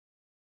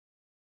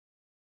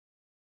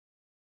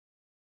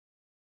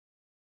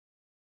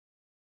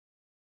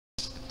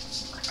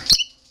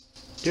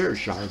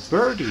There's our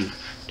birdie.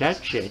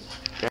 That's it.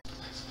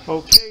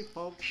 Okay,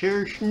 folks,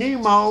 here's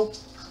Nemo.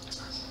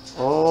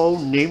 Oh,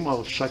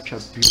 Nemo's such a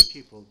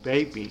beautiful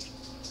baby.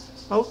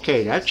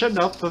 Okay, that's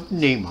enough of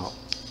Nemo.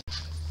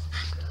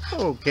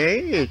 Okay,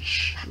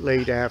 it's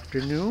late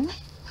afternoon.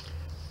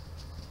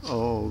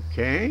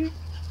 Okay.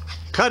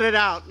 Cut it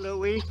out,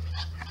 Louie.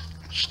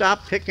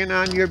 Stop picking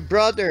on your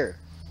brother.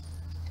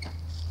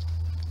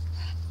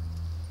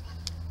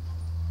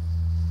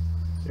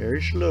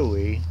 There's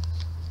Louie.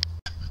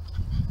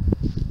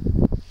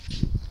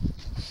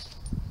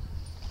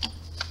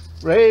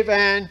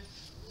 Raven.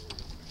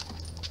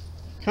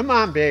 Come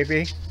on,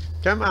 baby.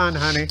 Come on,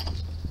 honey.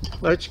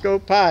 Let's go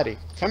potty.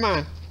 Come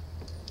on.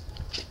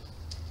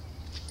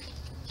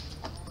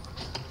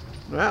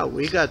 Well,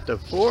 we got the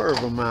 4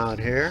 of them out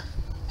here.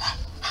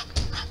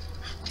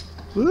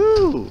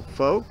 Woo,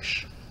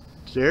 folks.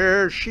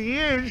 There she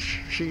is.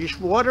 She's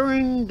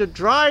watering the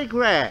dry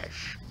grass.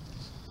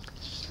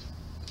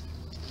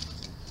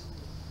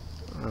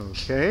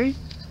 Okay.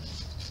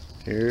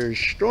 Here's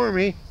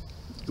Stormy.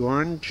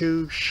 Going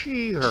to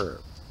see her.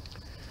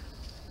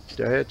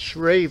 That's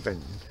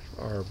Raven,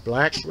 our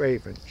black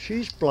Raven.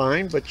 She's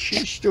blind, but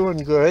she's doing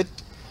good.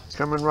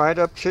 Coming right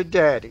up to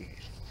Daddy.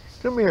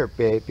 Come here,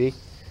 baby.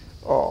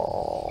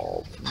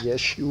 Oh,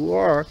 yes you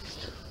are.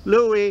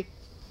 Louie,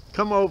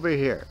 come over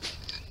here.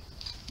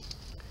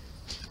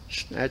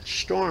 That's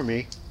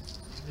Stormy.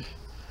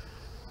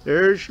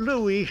 There's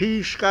Louie.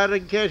 He's got to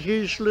get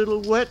his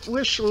little wet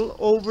whistle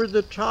over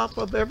the top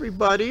of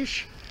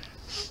everybody's.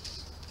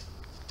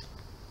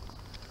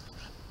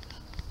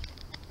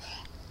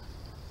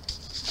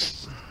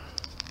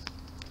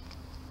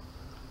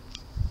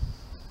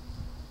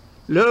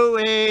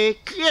 Louie,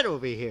 get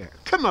over here.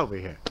 Come over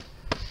here.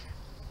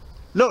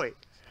 Louie.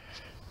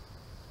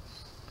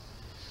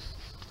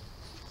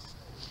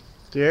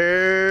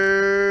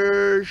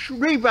 There's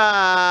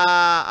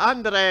Reba,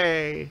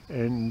 Andre,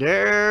 and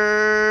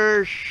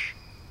there's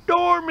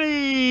Stormy.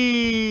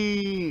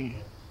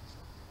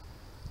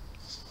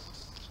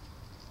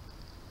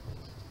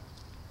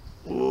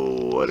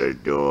 Oh, what a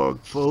dog,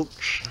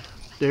 folks.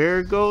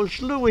 There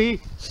goes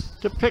Louie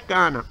to pick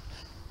on him.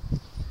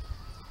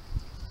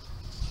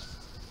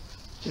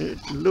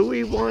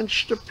 Louie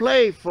wants to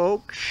play,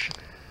 folks.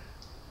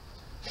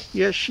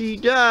 Yes, he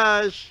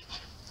does.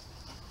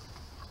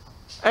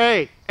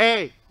 Hey,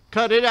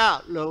 cut it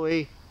out,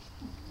 Louie.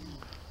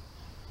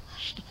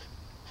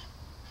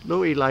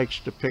 Louie likes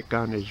to pick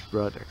on his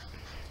brother.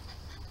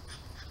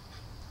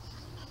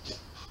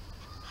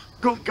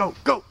 Go, go,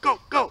 go, go,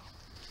 go.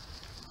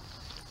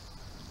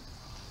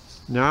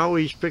 Now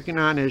he's picking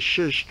on his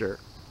sister.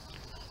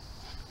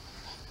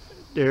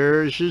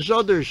 There's his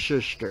other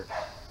sister.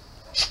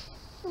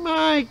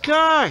 My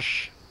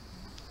gosh.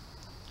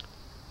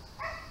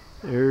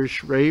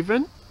 There's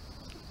Raven.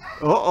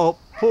 Uh-oh,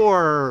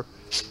 poor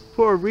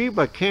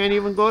Reba can't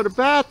even go to the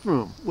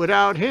bathroom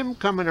without him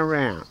coming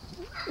around.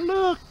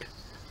 Look,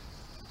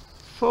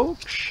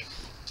 folks.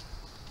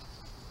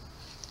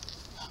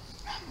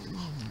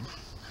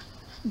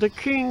 The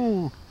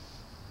king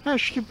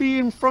has to be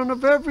in front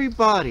of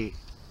everybody.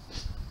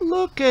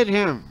 Look at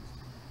him.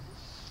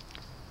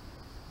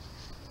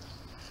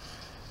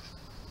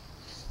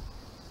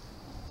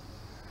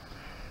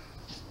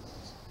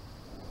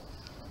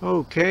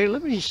 Okay,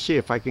 let me see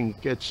if I can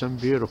get some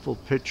beautiful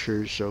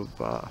pictures of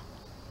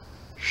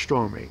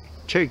Stormy.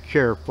 Take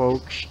care,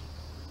 folks.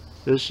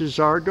 This is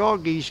our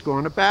doggies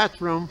going to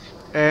bathroom,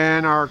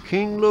 and our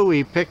King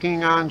Louie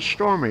picking on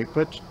Stormy.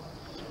 But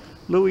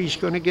Louie's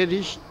going to get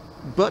his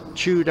butt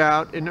chewed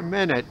out in a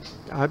minute.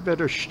 I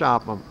better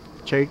stop him.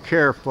 Take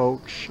care,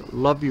 folks.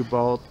 Love you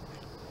both.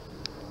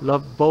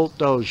 Love both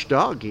those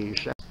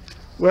doggies.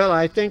 Well,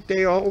 I think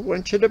they all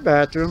went to the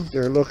bathroom.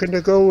 They're looking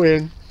to go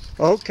in.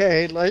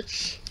 Okay,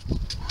 let's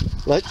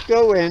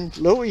go in.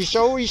 Louie's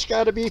always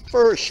got to be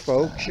first,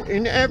 folks,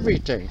 in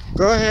everything.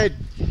 Go ahead,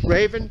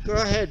 Raven. Go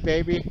ahead,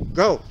 baby.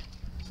 Go.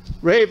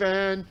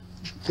 Raven.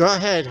 Go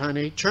ahead,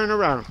 honey. Turn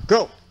around.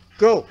 Go.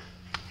 Go.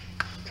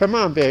 Come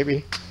on,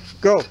 baby.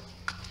 Go.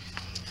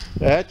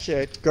 That's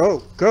it.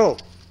 Go. Go.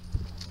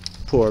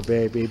 Poor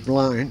baby,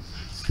 blind.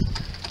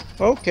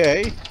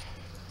 Okay.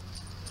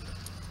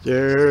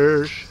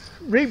 There's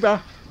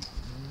Reba.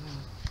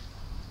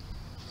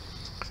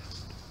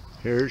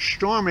 Here's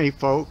Stormy,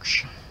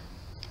 folks.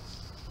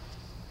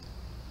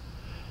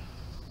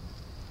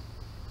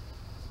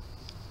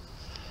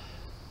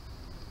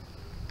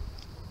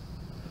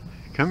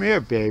 Come here,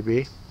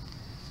 baby.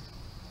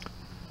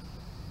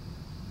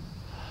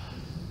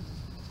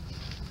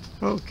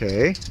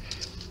 Okay.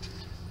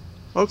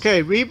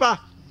 Okay, Reba.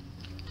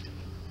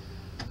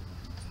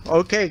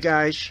 Okay,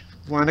 guys.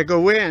 Want to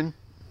go in?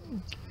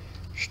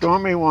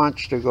 Stormy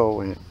wants to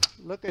go in.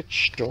 Look at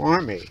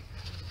Stormy.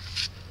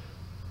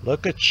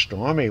 Look at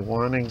Stormy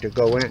wanting to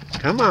go in.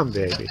 Come on,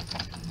 baby.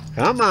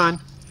 Come on.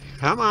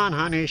 Come on,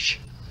 honeys.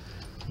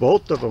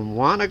 Both of them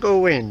want to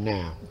go in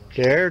now.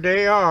 There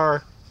they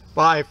are.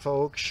 Bye,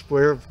 folks.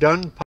 We're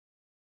done.